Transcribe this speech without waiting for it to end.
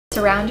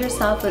Surround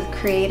yourself with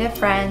creative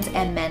friends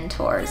and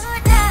mentors.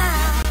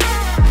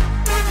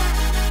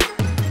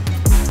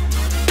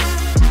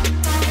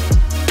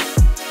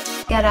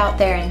 Get out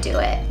there and do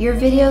it. Your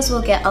videos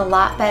will get a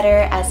lot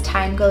better as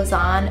time goes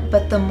on,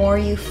 but the more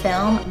you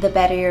film, the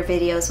better your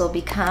videos will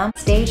become.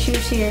 Stay true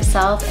to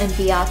yourself and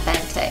be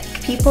authentic.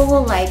 People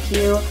will like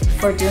you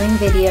for doing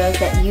videos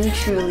that you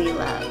truly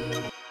love.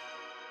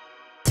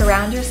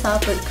 Surround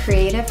yourself with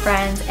creative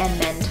friends and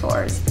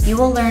mentors. You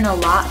will learn a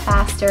lot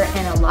faster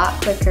and a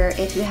lot quicker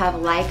if you have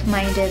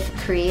like-minded,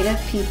 creative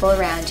people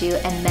around you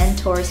and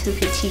mentors who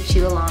could teach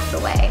you along the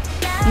way.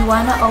 You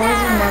want to always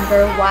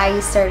remember why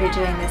you started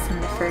doing this in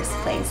the first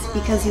place,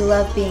 because you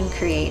love being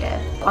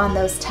creative. On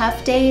those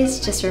tough days,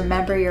 just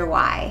remember your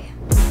why.